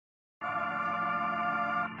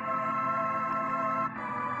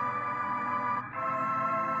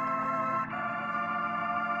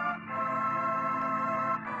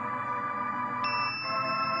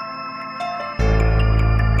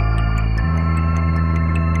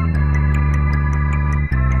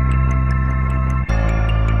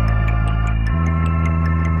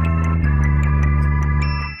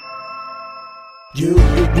You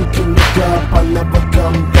can look up, I never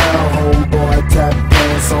come down. Homeboy, tap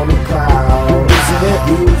dance on the cloud. Is it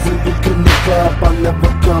easy? You can look up, I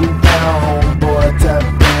never come down. Homeboy, tap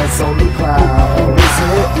dance on the cloud. Is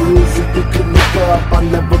it easy? You can look up, I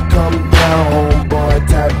never come down. Homeboy,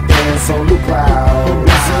 tap dance on the cloud.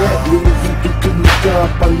 Is it easy? You can look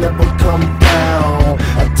up, I never come down.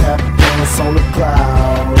 I tap dance on the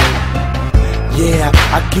cloud. Yeah,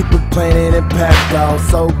 I keep it plain and packed out,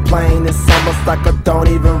 so plain it's almost like I don't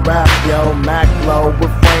even rap, yo. Mac low,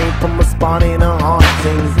 refrain from responding to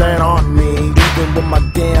hauntings that haunt me, even when my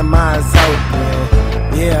damn eyes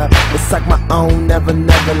open. Yeah, it's like my own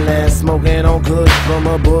never-neverland, smoking on kush from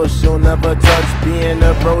a bush you'll never touch, being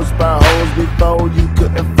approached by hoes before you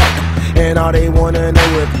couldn't fuck. And all they wanna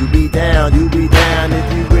know if you be down, if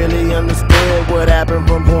you really understood what happened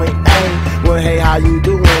from point A. Well, hey, how you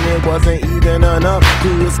doing? It wasn't even enough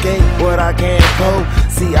to escape what I can't cope.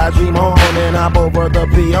 See, I dream on and hop over the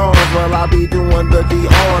peons. Well, I be doing the D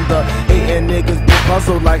on the hating niggas be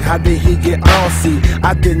puzzled like how did he get on? See,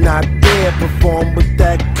 I did not dare perform with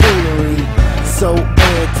that coonery. So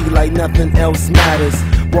anti like nothing else matters.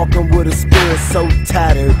 Walking with a spirit so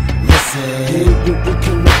tattered. Listen, you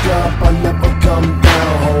can look up, I never come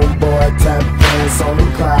down. Homeboy, tap dance on the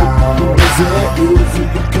cloud. Is it easy?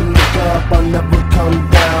 You can look up, I never come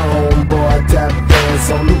down. Homeboy, tap dance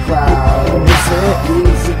on the cloud. Is it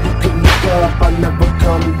easy? You can look up, I never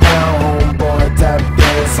come down. Homeboy, tap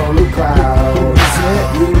dance on the cloud. Is it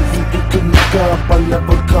easy? You can look up, I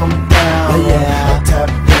never come down. Yeah, I tap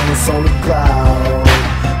dance on the cloud.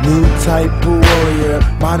 New type of warrior,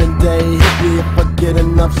 modern day hippie. If I get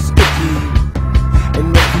enough sticky,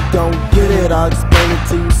 and if you don't get it, I'll explain it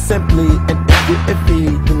to you simply. And if you're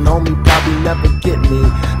iffy, then homie probably never get me.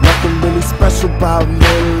 Nothing really special about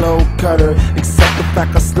little old cutter, except the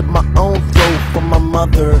fact I slip my own throat for my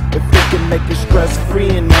mother. If it can make it stress free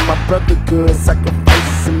and now my brother good,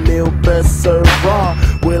 sacrifice a meal best served raw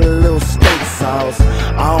with a little steak sauce.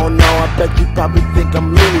 I don't know, I bet you probably think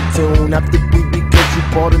I'm Looney Tune after BB. You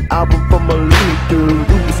bought an album from a Looney dude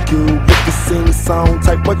who was cute with the sing song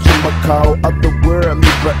type whatchamacall.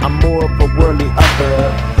 Otherworldly, but I'm more of a worldly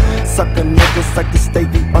other. Sucker niggas like to stay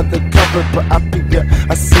the undercover, but I figure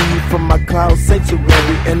I see you from my cloud sanctuary.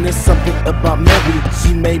 And there's something about Mary,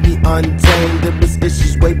 she may be untamed. There was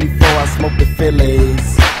issues way before I smoked the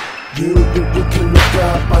Phillies. You can look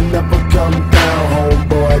up, I never come down.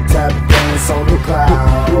 Homeboy, tap dance on the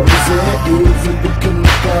cloud. Is it easy? You can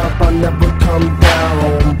look up, I never come down.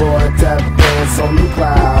 Homeboy, tap dance on the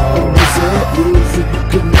cloud. Is it easy? You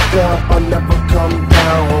can look up, I never come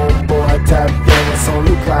down. Homeboy, tap dance on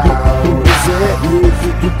the cloud. Is it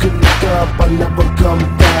easy? You can look up, I never come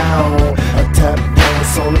down. I tap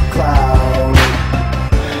dance on the cloud.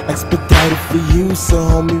 Expedited for you, so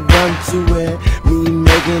homie run to it. Me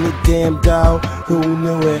making it damn dog, who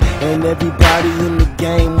knew it? And everybody in the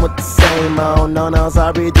game with the same mode. No,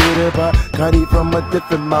 sorry dude, but Cudi from a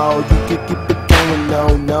different mode. You can keep it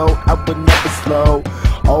going, no, I would never slow.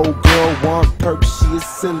 Old girl want perks, she is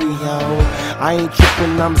silly, yo. I ain't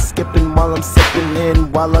tripping, I'm skipping while I'm sipping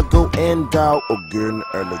in, while I go end out again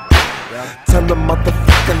and again. Tell a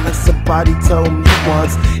motherfucker like somebody told me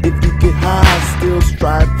once, if you get high, still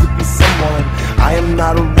strive to be someone. I am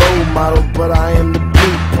not a role model, but I am the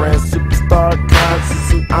blueprint. Superstar,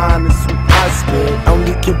 conscious and honest when I spit.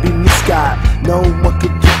 Only can be me, Scott, no one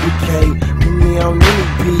could duplicate. Put me on any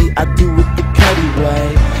beat, I do it the Cudi way.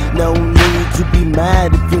 No need to be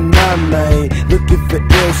mad if you're not made. Looking for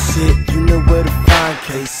ill shit, you know where to find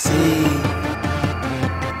KC.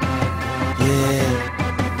 Yeah,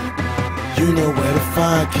 you know where to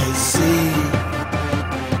find KC.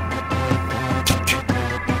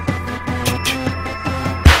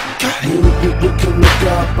 You can look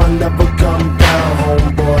up, I never come down.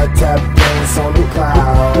 Homeboy, tap dance on the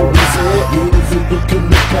cloud. Is it easy? You can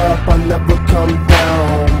look up, I never come down.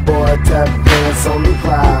 Homeboy, tap dance on the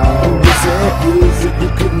cloud. Is it easy? You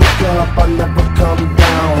can look up, I never come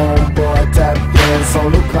down. Homeboy, tap dance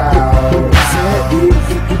on the cloud. Is it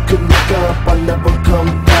easy? You can look up, I never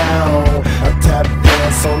come down. I tap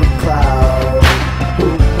dance on the cloud. Who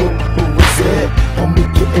is it? Homie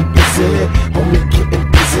getting busy, homie getting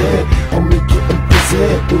busy, homie getting busy.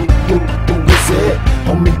 Who is it?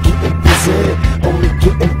 Homie getting busy, homie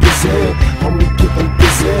getting busy, homie getting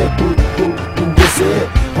busy. Who is it?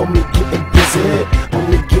 Homie getting busy,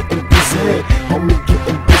 homie getting busy, homie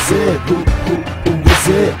getting busy. Who is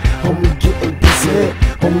it? Homie getting busy,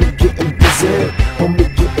 homie getting busy, homie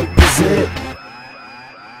getting busy.